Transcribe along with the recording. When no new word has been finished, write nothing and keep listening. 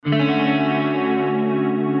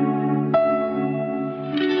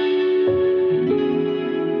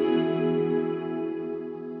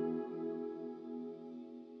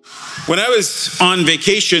When I was on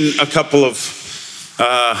vacation a couple of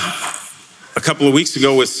weeks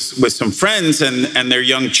ago with some friends and their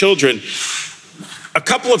young children, a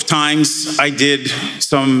couple of times I did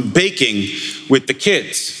some baking with the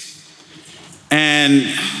kids.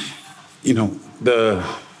 And, the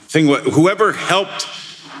thing, whoever helped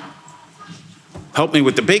me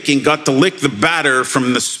with the baking got to lick the batter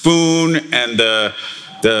from the spoon and the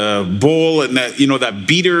bowl and that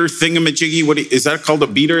beater thingamajiggy. What is that called? A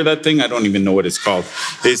beater? That thing? I don't even know what it's called.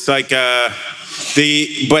 It's like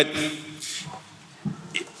but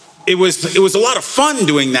it was a lot of fun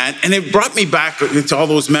doing that, and it brought me back to all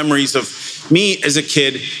those memories of me as a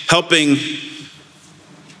kid helping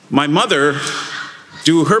my mother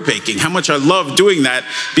do her baking. How much I loved doing that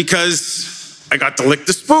because I got to lick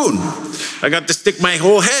the spoon. I got to stick my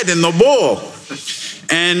whole head in the bowl.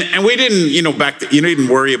 And we didn't, back then, you didn't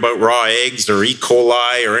worry about raw eggs or E.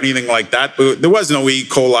 coli or anything like that. There was no E.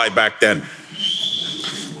 coli back then.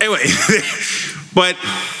 Anyway, but,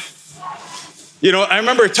 I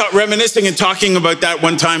remember reminiscing and talking about that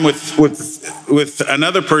one time with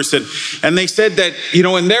another person. And they said that,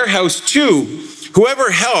 in their house too,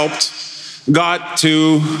 whoever helped got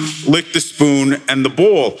to lick the spoon and the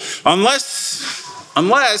bowl, unless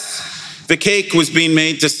the cake was being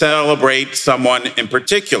made to celebrate someone in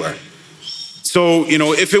particular. So,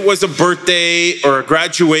 if it was a birthday or a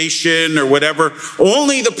graduation or whatever,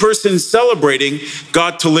 only the person celebrating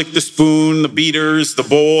got to lick the spoon, the beaters, the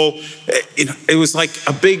bowl. It was like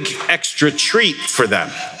a big extra treat for them.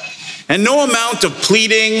 And no amount of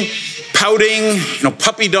pleading, pouting,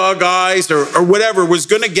 puppy dog eyes or whatever was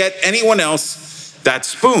going to get anyone else that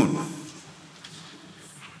spoon.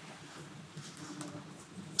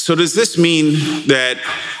 So does this mean that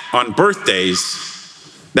on birthdays,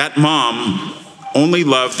 that mom only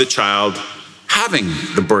loved the child having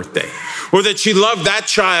the birthday? Or that she loved that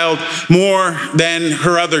child more than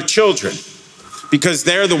her other children because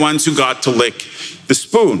they're the ones who got to lick the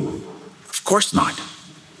spoon? Of course not.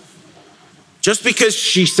 Just because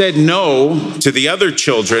she said no to the other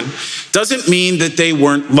children doesn't mean that they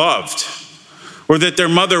weren't loved or that their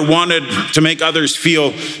mother wanted to make others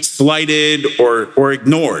feel slighted or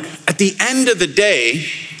ignored. At the end of the day,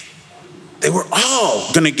 they were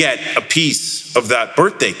all going to get a piece of that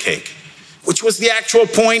birthday cake, which was the actual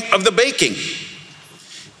point of the baking.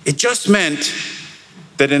 It just meant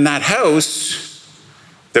that in that house,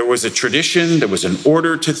 there was a tradition, there was an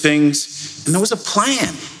order to things, and there was a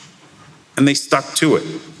plan. And they stuck to it.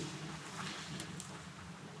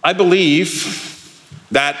 I believe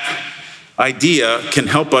that idea can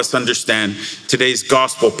help us understand today's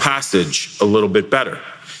gospel passage a little bit better.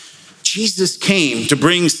 Jesus came to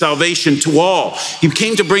bring salvation to all. He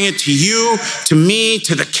came to bring it to you, to me,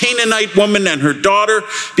 to the Canaanite woman and her daughter,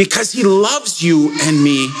 because he loves you and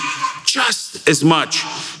me just as much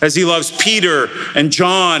as he loves Peter and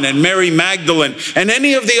John and Mary Magdalene and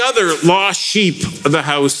any of the other lost sheep of the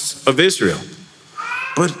house of Israel.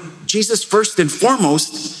 But Jesus, first and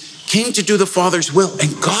foremost, came to do the Father's will,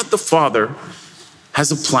 and God the Father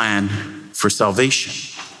has a plan for salvation.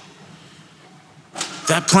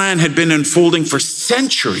 That plan had been unfolding for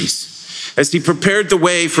centuries as he prepared the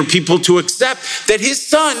way for people to accept that his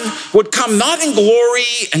son would come not in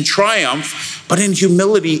glory and triumph, but in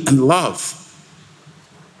humility and love.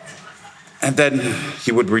 And then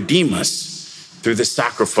he would redeem us through the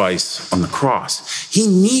sacrifice on the cross.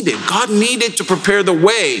 God needed to prepare the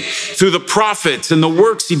way through the prophets and the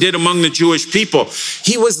works he did among the Jewish people.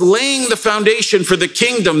 He was laying the foundation for the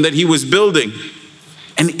kingdom that he was building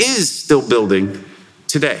and is still building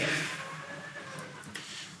today.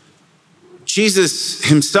 Jesus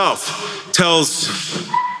himself tells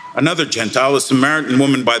another Gentile, a Samaritan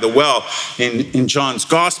woman by the well in John's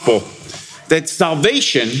gospel, that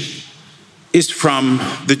salvation is from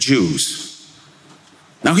the Jews.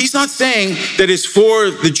 Now, he's not saying that it's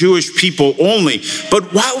for the Jewish people only,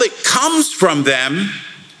 but while it comes from them,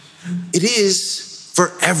 it is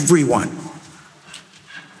for everyone.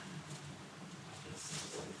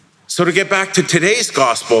 So to get back to today's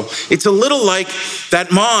gospel, it's a little like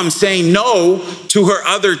that mom saying no to her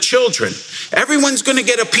other children. Everyone's going to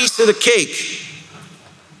get a piece of the cake.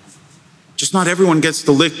 Just not everyone gets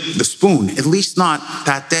to lick the spoon, at least not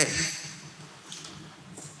that day.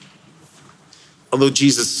 Although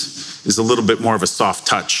Jesus is a little bit more of a soft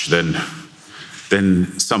touch than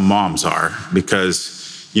some moms are,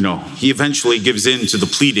 because, he eventually gives in to the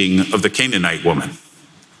pleading of the Canaanite woman.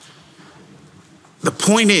 The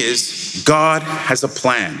point is, God has a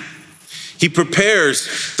plan. He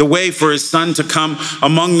prepares the way for his son to come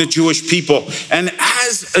among the Jewish people, and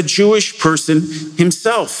as a Jewish person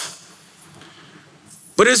himself.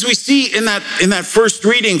 But as we see in that first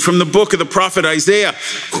reading from the book of the prophet Isaiah,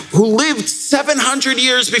 who lived 700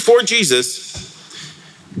 years before Jesus,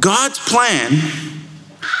 God's plan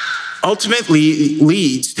ultimately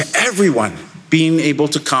leads to everyone being able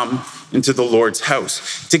to come into the Lord's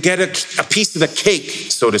house, to get a piece of the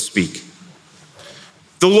cake, so to speak.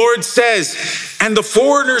 The Lord says, and the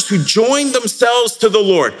foreigners who join themselves to the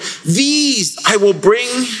Lord, these I will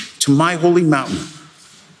bring to my holy mountain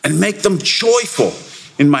and make them joyful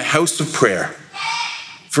in my house of prayer.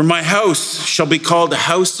 For my house shall be called a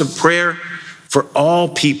house of prayer for all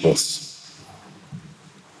peoples.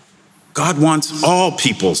 God wants all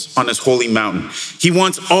peoples on his holy mountain. He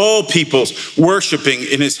wants all peoples worshiping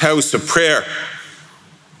in his house of prayer.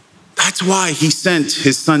 That's why he sent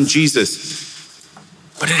his son Jesus.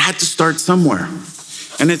 But it had to start somewhere.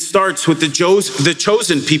 And it starts with the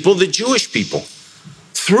chosen people, the Jewish people.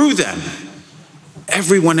 Through them,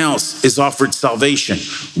 everyone else is offered salvation,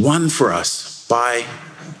 won for us by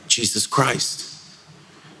Jesus Christ.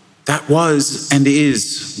 That was and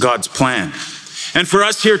is God's plan. And for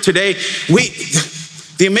us here today,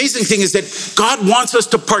 the amazing thing is that God wants us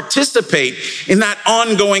to participate in that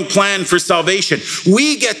ongoing plan for salvation.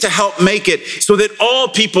 We get to help make it so that all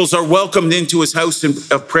peoples are welcomed into his house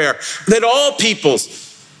of prayer, that all peoples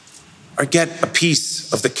get a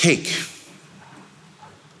piece of the cake.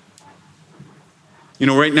 You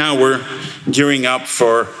know, right now we're gearing up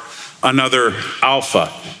for another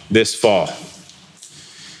Alpha this fall.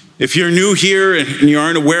 If you're new here and you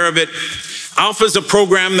aren't aware of it, Alpha is a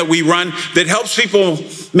program that we run that helps people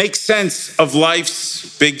make sense of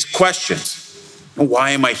life's big questions. Why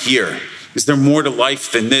am I here? Is there more to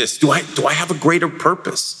life than this? Do I have a greater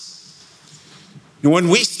purpose? When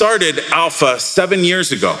we started Alpha 7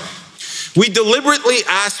 years ago, we deliberately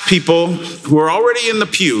asked people who are already in the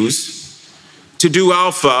pews to do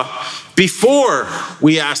Alpha before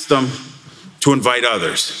we asked them to invite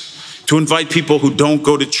others. To invite people who don't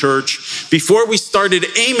go to church, before we started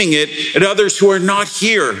aiming it at others who are not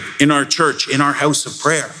here in our church, in our house of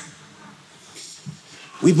prayer.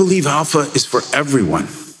 We believe Alpha is for everyone.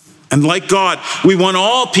 And like God, we want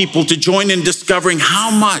all people to join in discovering how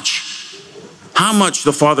much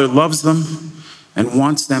the Father loves them and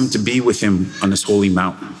wants them to be with him on his holy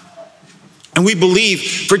mountain. And we believe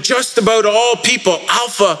for just about all people,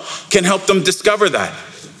 Alpha can help them discover that.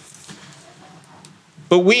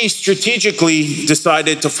 But we strategically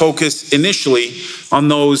decided to focus initially on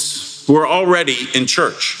those who are already in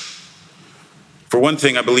church. For one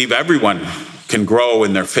thing, I believe everyone can grow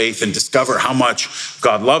in their faith and discover how much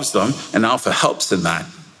God loves them, and Alpha helps in that.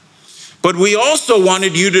 But we also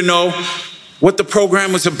wanted you to know what the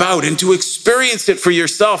program was about and to experience it for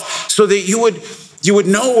yourself so that you would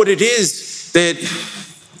know what it is and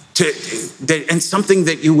something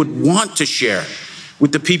that you would want to share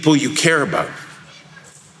with the people you care about.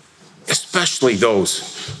 Especially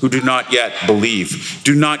those who do not yet believe,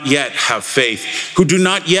 do not yet have faith, who do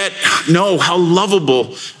not yet know how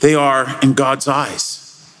lovable they are in God's eyes.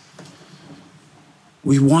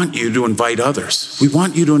 We want you to invite others. We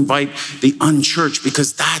want you to invite the unchurched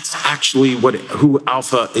because that's actually who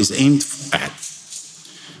Alpha is aimed at.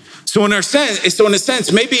 So in a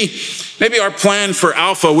sense, maybe our plan for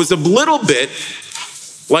Alpha was a little bit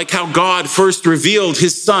like how God first revealed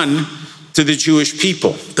his son to the Jewish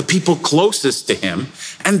people, the people closest to him,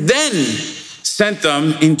 and then sent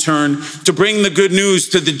them in turn to bring the good news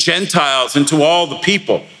to the Gentiles and to all the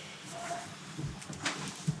people.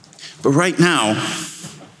 But right now,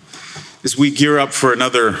 as we gear up for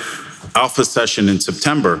another Alpha session in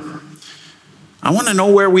September, I want to know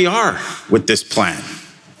where we are with this plan.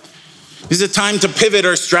 Is it time to pivot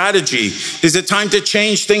our strategy? Is it time to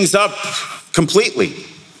change things up completely?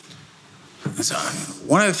 So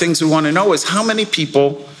one of the things we want to know is how many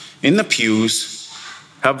people in the pews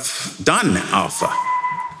have done Alpha.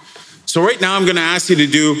 So right now we're going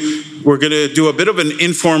to do a bit of an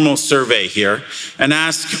informal survey here and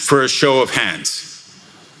ask for a show of hands.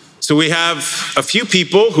 So we have a few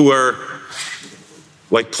people who are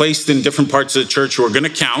placed in different parts of the church who are going to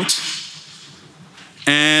count.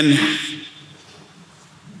 And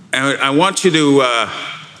I want you to,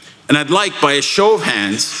 and I'd like by a show of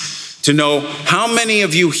hands, to know how many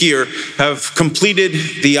of you here have completed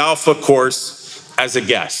the Alpha course as a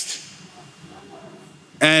guest.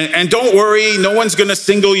 And don't worry, no one's going to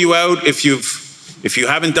single you out if you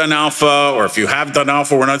haven't done Alpha, or if you have done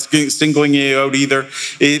Alpha, we're not singling you out either.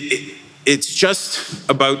 It's just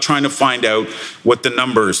about trying to find out what the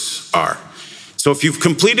numbers are. So if you've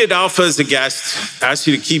completed Alpha as a guest, I ask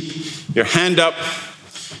you to keep your hand up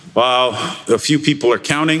while a few people are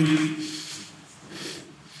counting.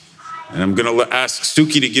 And I'm going to ask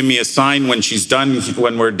Suki to give me a sign when she's done,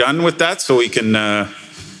 when we're done with that, so we can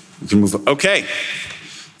move. Okay.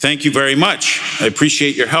 Thank you very much. I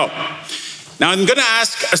appreciate your help. Now I'm going to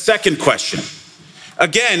ask a second question.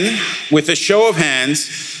 Again, with a show of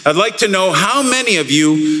hands, I'd like to know how many of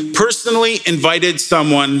you personally invited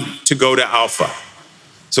someone to go to Alpha.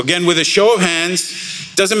 So again, with a show of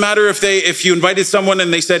hands, doesn't matter if you invited someone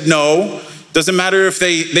and they said no. Doesn't matter if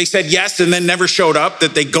they said yes and then never showed up,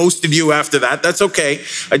 that they ghosted you after that. That's okay.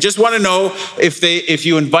 I just want to know if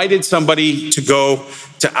you invited somebody to go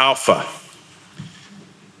to Alpha.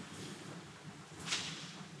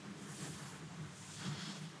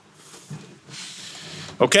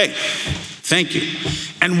 Okay, thank you.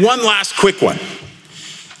 And one last quick one.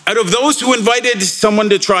 Out of those who invited someone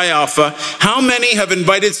to try Alpha, how many have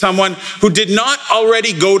invited someone who did not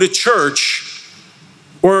already go to church?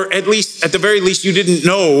 Or at the very least, you didn't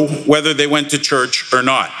know whether they went to church or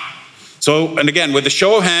not. So, and again, with a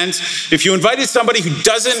show of hands, if you invited somebody who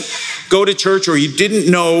doesn't go to church, or you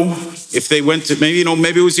didn't know if they went to, maybe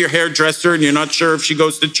it was your hairdresser and you're not sure if she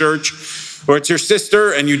goes to church, or it's your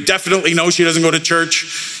sister and you definitely know she doesn't go to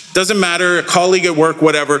church, doesn't matter, a colleague at work,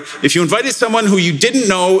 whatever. If you invited someone who you didn't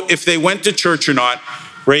know if they went to church or not,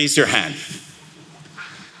 raise your hand.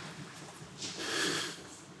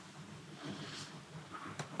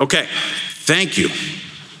 Okay, thank you.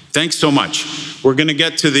 Thanks so much. We're going to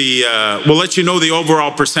get to we'll let you know the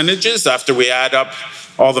overall percentages after we add up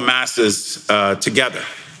all the masses together.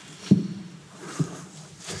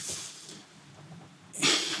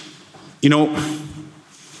 You know,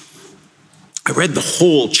 I read the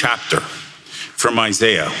whole chapter from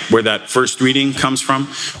Isaiah, where that first reading comes from,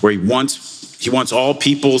 where he wants all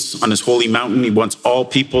peoples on his holy mountain. He wants all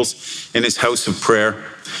peoples in his house of prayer.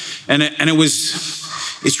 And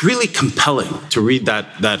it's really compelling to read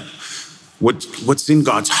what's in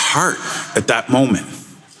God's heart at that moment.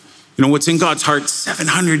 You know, what's in God's heart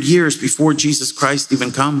 700 years before Jesus Christ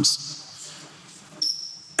even comes.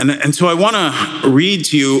 And so I want to read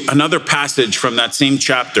to you another passage from that same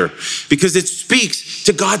chapter, because it speaks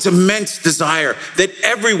to God's immense desire that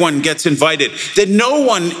everyone gets invited, that no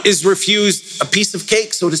one is refused a piece of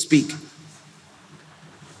cake, so to speak.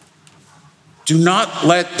 Do not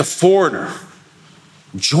let the foreigner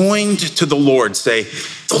joined to the Lord say,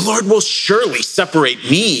 "The Lord will surely separate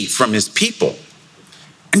me from his people."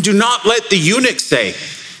 And do not let the eunuch say,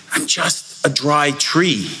 "I'm just a dry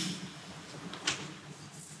tree."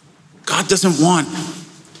 God doesn't want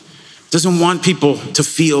people to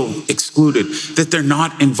feel excluded, that they're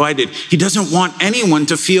not invited. He doesn't want anyone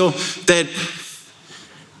to feel that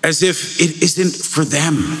as if it isn't for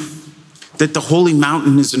them, that the holy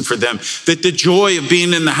mountain isn't for them, that the joy of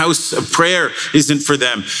being in the house of prayer isn't for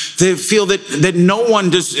them. They feel that no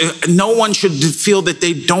one should feel that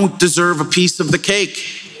they don't deserve a piece of the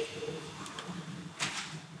cake.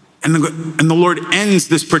 And the Lord ends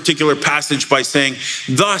this particular passage by saying,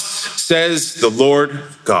 "Thus says the Lord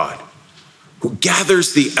God, who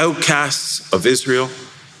gathers the outcasts of Israel.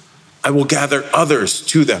 I will gather others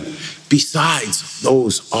to them besides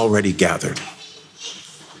those already gathered."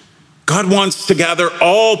 God wants to gather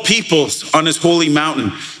all peoples on his holy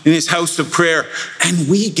mountain in his house of prayer, and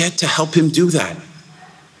we get to help him do that.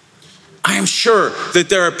 I am sure that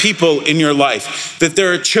there are people in your life, that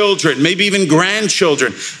there are children, maybe even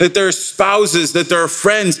grandchildren, that there are spouses, that there are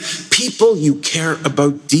friends, people you care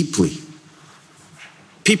about deeply.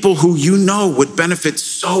 People who you know would benefit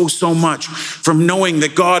so much from knowing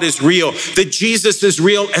that God is real, that Jesus is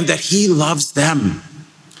real, and that he loves them,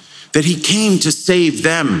 that he came to save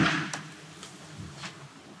them.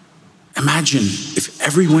 Imagine if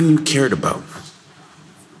everyone you cared about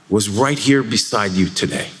was right here beside you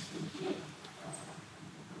today.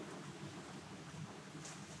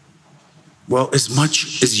 Well, as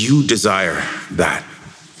much as you desire that,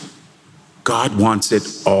 God wants it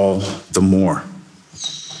all the more.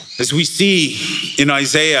 As we see in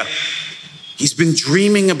Isaiah, he's been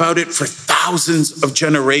dreaming about it for thousands of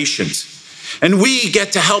generations. And we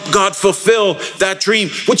get to help God fulfill that dream,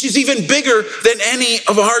 which is even bigger than any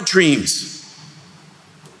of our dreams.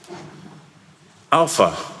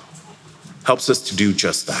 Alpha helps us to do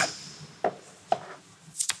just that.